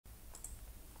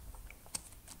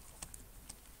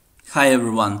Hi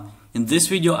everyone, in this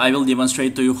video I will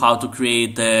demonstrate to you how to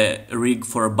create a rig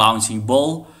for a bouncing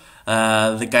ball,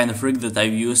 the kind of rig that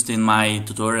I've used in my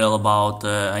tutorial about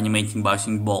animating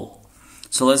bouncing ball.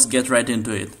 So let's get right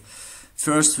into it.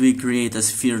 First we create a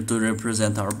sphere to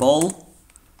represent our ball,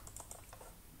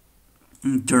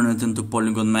 turn it into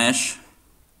polygon mesh,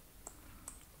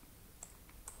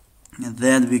 and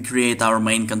then we create our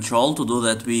main control. To do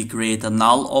that we create a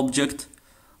null object.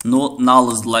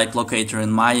 Null is like locator in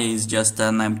Maya, is just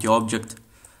an empty object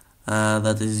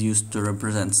that is used to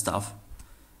represent stuff.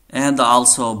 And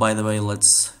also, by the way,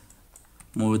 let's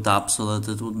move it up so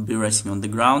that it would be resting on the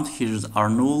ground. Here's our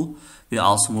null, we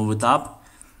also move it up.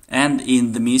 And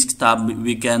in the MISC tab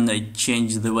we can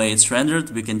change the way it's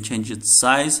rendered, we can change its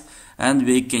size, and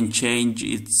we can change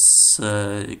its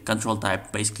control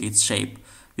type, basically its shape.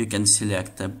 We can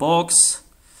select a box,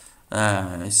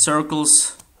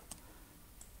 circles,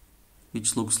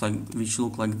 which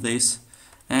look like this,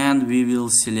 and we will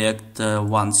select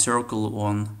one circle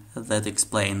on that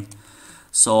X-plane.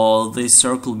 So this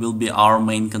circle will be our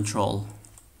main control.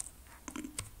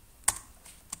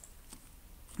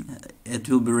 It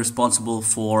will be responsible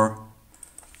for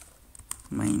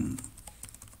moving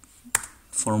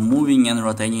and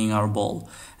rotating our ball,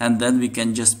 and then we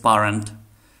can just parent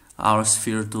our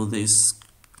sphere to this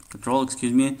control.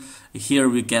 Here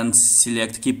we can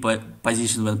select keep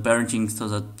position when parenting, so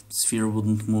that sphere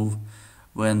wouldn't move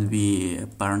when we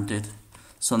parent it.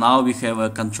 So now we have a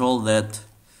control that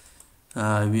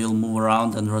will move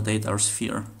around and rotate our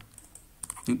sphere.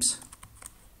 Oops.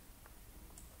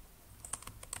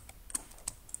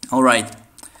 Alright,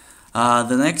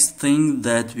 the next thing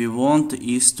that we want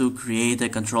is to create a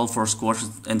control for squash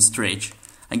and stretch.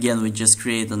 Again, we just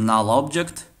create a null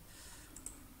object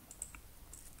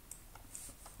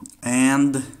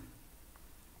and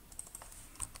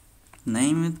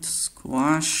name it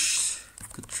squash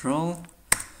control.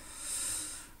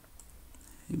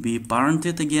 We parent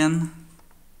it again.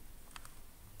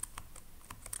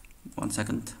 One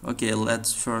second. Okay,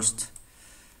 let's first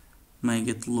make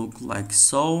it look like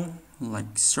so,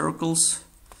 like circles.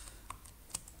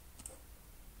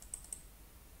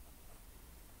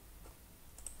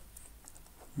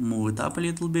 Move it up a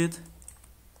little bit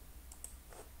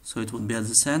so it would be at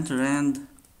the center, and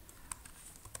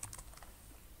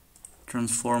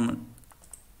transform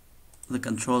the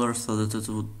controller so that it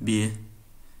would be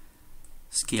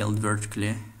scaled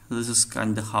vertically. This is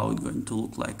kind of how it's going to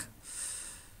look like.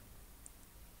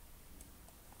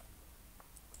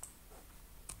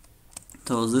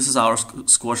 So this is our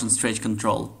squash and stretch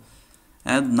control,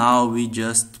 and now we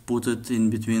just put it in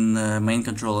between the main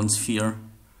control and sphere.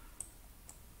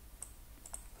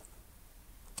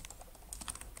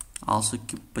 Also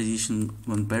keep position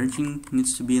when parenting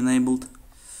needs to be enabled,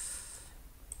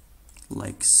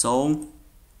 like so.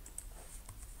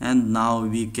 And now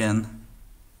we can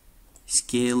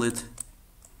scale it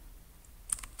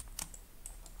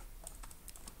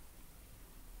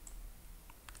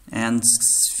and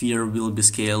sphere will be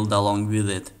scaled along with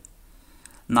it.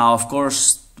 Now of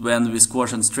course, when we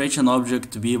squash and stretch an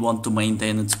object, we want to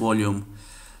maintain its volume.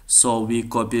 So we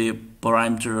copy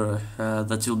parameter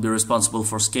that will be responsible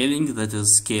for scaling, that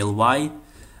is scale Y.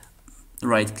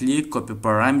 Right click, copy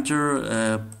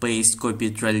parameter, paste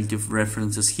copied relative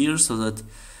references here, so that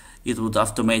it would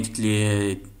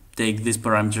automatically take this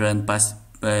parameter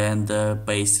and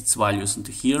paste its values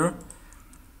into here.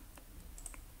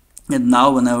 And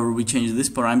now whenever we change these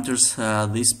parameters,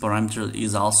 this parameter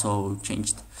is also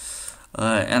changed.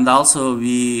 And also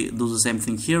we do the same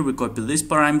thing here, we copy this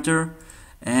parameter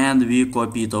and we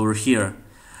copy it over here.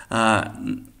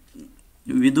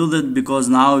 We do that because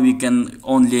now we can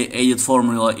only edit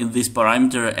formula in this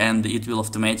parameter, and it will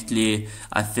automatically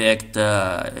affect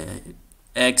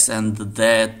X and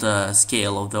that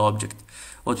scale of the object.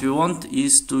 What we want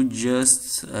is to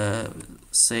just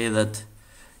say that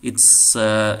its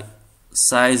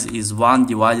size is 1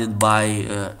 divided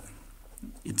by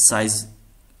its size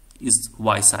is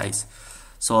Y size.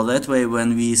 So that way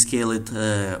when we scale it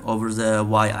over the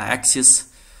Y-axis,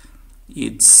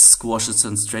 it squashes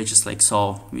and stretches like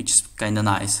so, which is kinda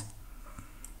nice.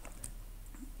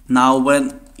 Now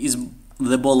when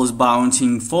the ball is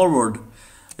bouncing forward,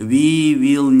 we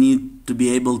will need to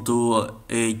be able to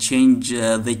change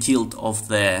the tilt of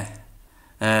the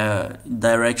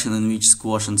direction in which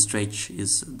squash and stretch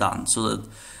is done, so that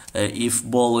if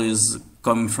ball is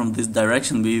coming from this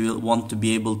direction, we will want to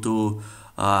be able to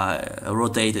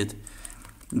rotate it.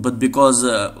 But because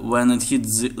when it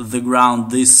hits the ground,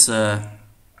 this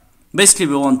basically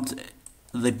we want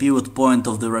the pivot point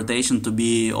of the rotation to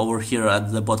be over here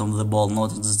at the bottom of the ball,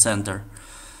 not at the center.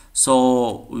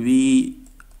 So we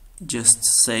just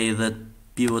say that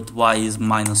pivot y is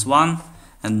 -1,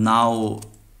 and now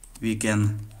we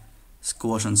can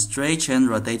squash and stretch and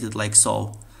rotate it like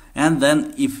so. And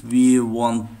then if we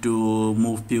want to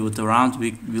move pivot around,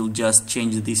 we will just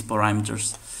change these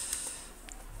parameters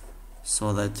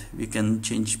so that we can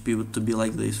change pivot to be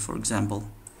like this, for example.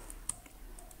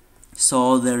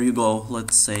 So there you go.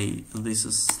 Let's say this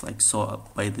is like so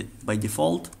by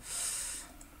default,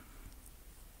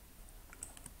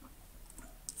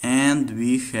 and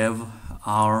we have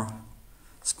our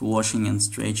squashing and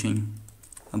stretching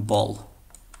ball.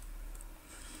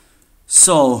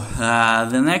 So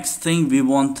the next thing, we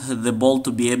want the ball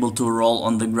to be able to roll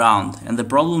on the ground, and the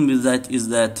problem with that is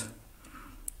that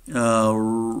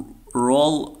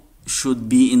roll should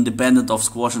be independent of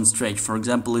squash and stretch. For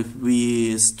example, if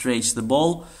we stretch the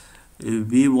ball,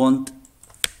 we want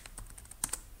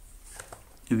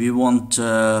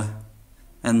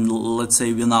and let's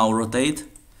say we now rotate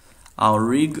our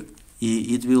rig,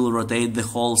 it will rotate the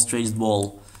whole stretched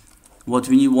ball. What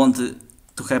we want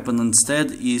to happen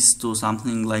instead is to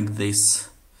something like this.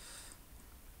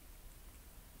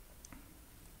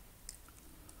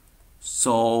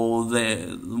 So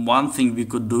the one thing we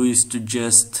could do is to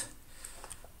just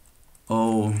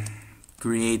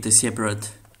create a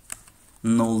separate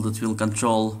null that will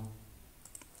control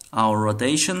our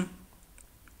rotation.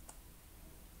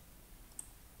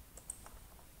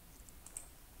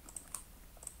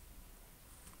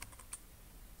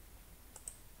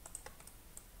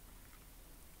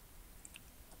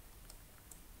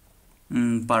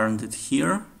 Parent it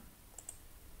here.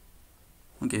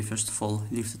 Okay, first of all,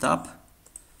 lift it up,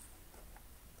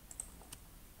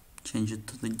 change it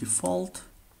to the default,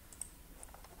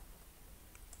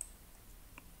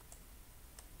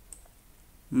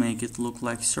 make it look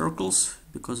like circles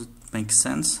because it makes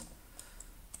sense,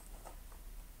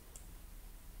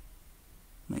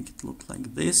 make it look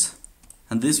like this,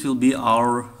 and this will be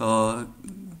our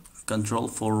control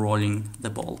for rolling the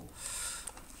ball.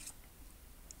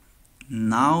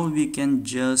 Now we can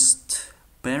just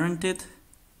parent it.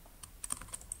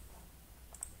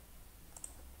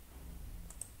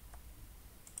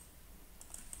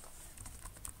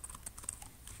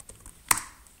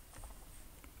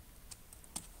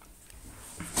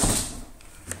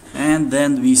 And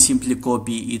then we simply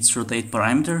copy its rotate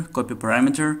parameter, copy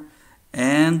parameter,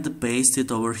 and paste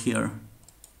it over here.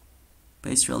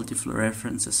 Paste relative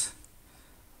references.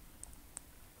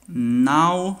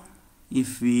 Now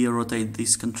if we rotate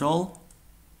this control,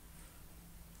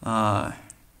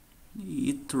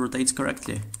 it rotates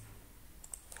correctly.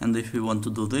 And if we want to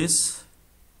do this,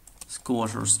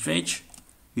 squash or stretch,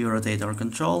 we rotate our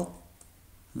control.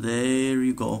 There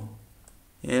you go.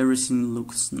 Everything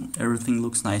looks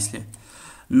nicely.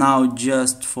 Now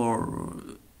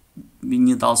we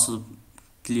need also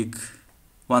click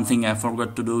one thing I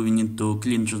forgot to do. We need to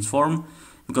clean transform,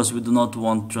 because we do not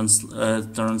want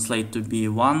translate to be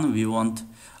 1. We want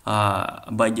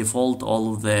by default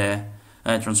all of the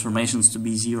transformations to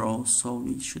be 0. So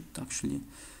we should actually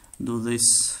do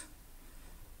this,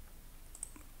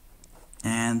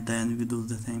 and then we do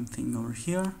the same thing over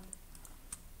here,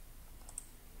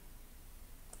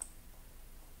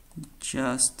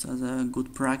 just as a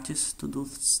good practice to do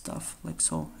stuff like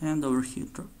so, and over here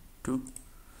too.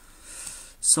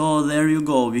 So there you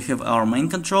go. We have our main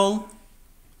control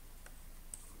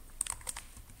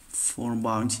for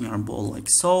bouncing our ball like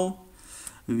so.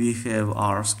 We have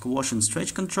our squash and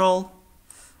stretch control,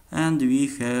 and we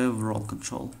have roll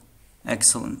control.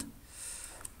 Excellent.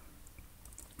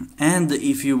 And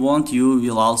if you want, you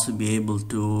will also be able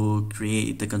to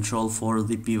create the control for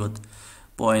the pivot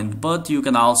point, but you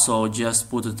can also just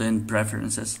put it in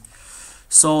preferences.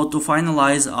 So to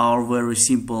finalize our very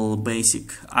simple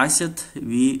basic asset,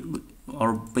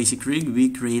 our basic rig, we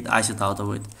create asset out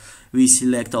of it. We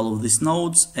select all of these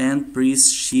nodes and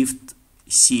press Shift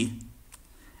C,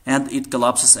 and it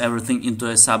collapses everything into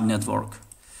a subnetwork.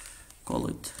 Call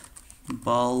it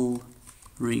ball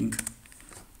rig.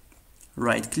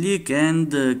 Right click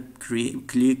and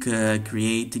click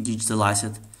create digital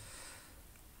asset.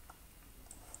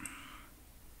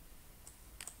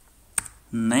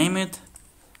 Name it,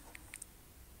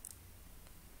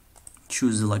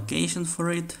 choose the location for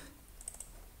it,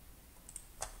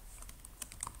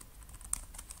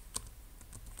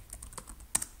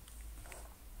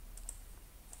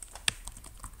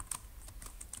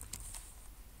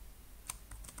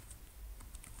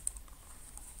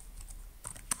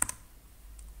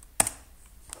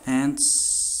 and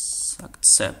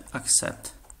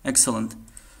accept. Excellent.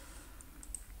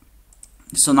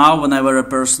 So now whenever a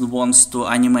person wants to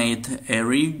animate a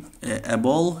rig, a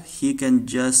ball, he can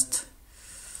just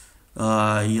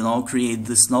create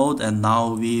this node, and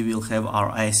now we will have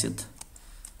our asset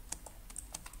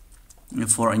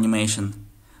for animation.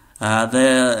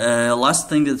 The last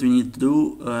thing that we need to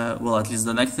do, well, at least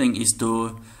the next thing, is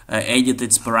to edit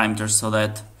its parameters so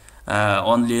that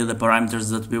only the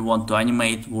parameters that we want to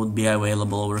animate would be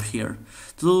available over here.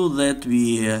 To do that,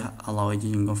 we allow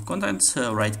editing of contents,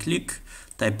 right click,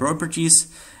 type properties,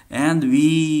 and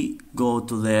we go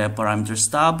to the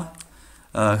parameters tab,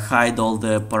 hide all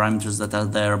the parameters that are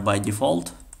there by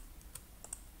default.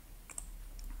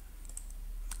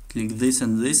 Click this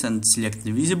and select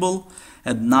the visible.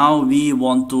 And now we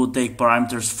want to take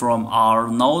parameters from our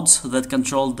nodes that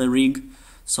control the rig.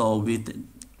 So we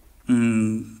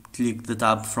click the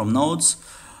tab from nodes,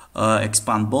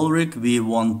 expand ball rig. We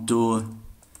want to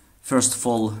first of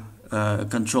all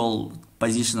control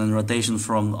position and rotation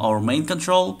from our main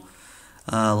control,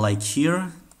 like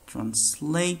here,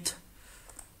 translate,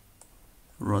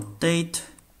 rotate.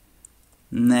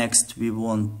 Next we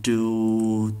want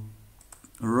to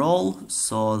roll,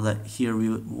 so that here we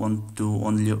want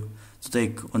to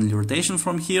take only rotation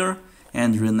from here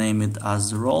and rename it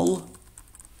as roll.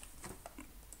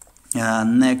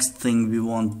 Next thing we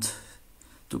want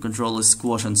to control is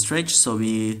squash and stretch, so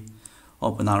we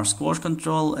open our squash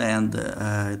control and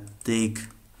take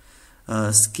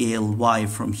scale Y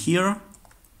from here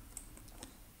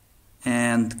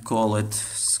and call it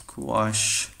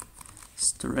squash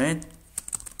stretch,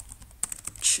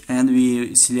 and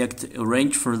we select a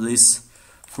range for this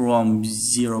from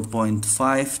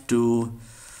 0.5 to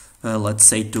let's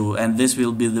say 2, and this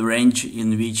will be the range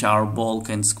in which our ball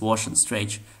can squash and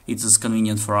stretch. It is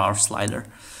convenient for our slider.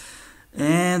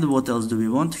 And what else do we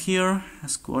want here? A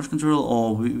squash control.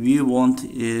 Oh, we want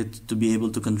it to be able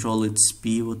to control its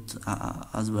pivot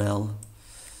as well.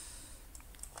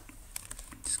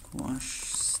 Squash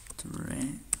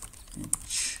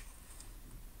stretch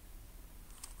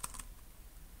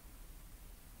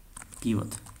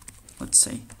pivot, let's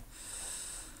say.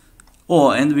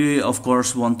 Oh, and we of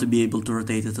course want to be able to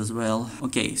rotate it as well.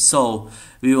 Okay, so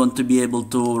we want to be able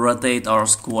to rotate our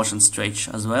squash and stretch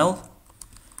as well.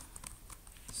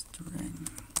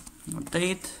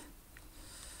 Rotate.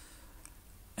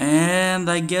 And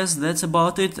I guess that's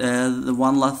about it. The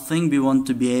one last thing, we want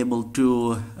to be able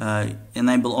to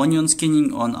enable onion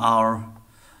skinning on our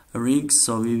rigs.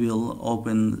 So we will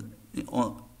open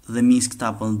the MISC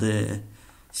tab on the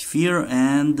sphere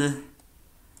and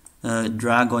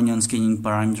drag onion skinning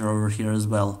parameter over here as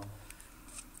well.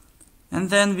 And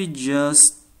then we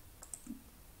just,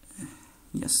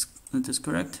 yes, that is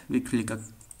correct. We click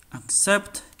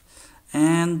accept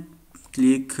and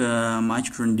click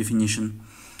match current definition.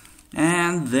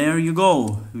 And there you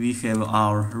go. We have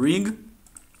our rig.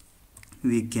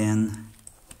 We can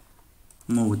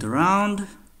move it around.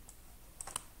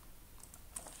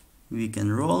 We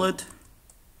can roll it.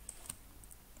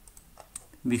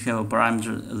 We have a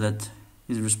parameter that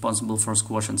is responsible for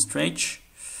squash and stretch,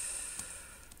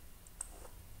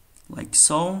 like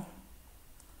so.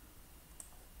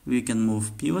 We can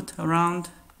move pivot around.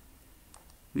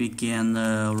 We can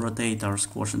rotate our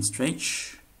squash and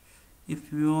stretch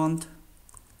if we want.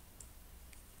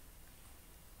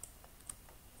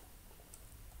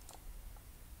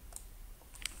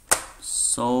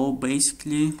 So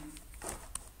basically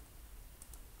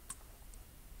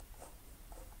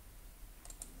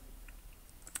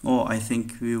I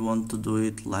think we want to do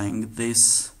it like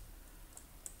this,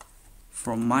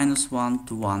 from -1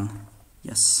 to 1.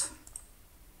 Yes,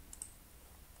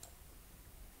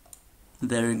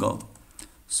 there you go.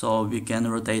 So we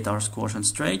can rotate our squash and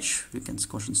stretch, we can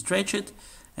squash and stretch it,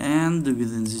 and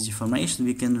within this deformation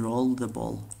we can roll the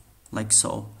ball, like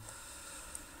so.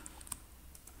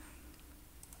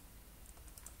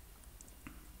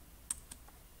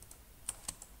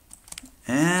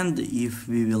 And if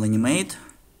we will animate,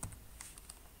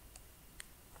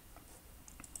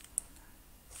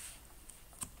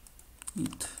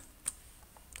 it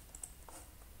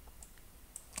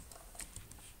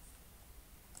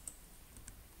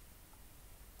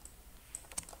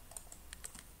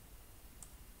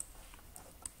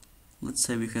let's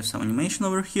say we have some animation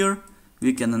over here.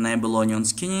 We can enable onion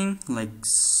skinning like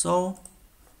so,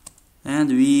 and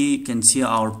we can see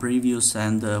our previous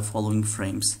and following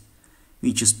frames,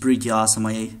 which is pretty awesome.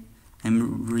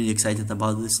 I'm really excited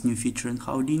about this new feature in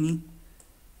Houdini.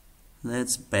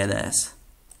 That's badass.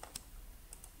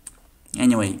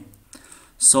 Anyway,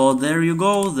 so there you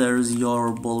go. There's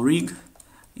your ball rig.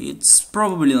 It's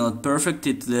probably not perfect.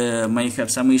 It may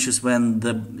have some issues when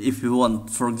if you want,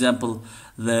 for example,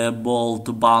 the ball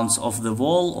to bounce off the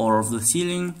wall or off the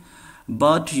ceiling.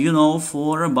 But you know,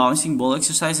 for a bouncing ball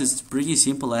exercise, it's pretty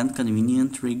simple and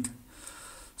convenient rig.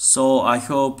 So I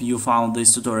hope you found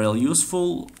this tutorial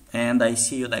useful, and I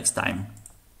see you next time.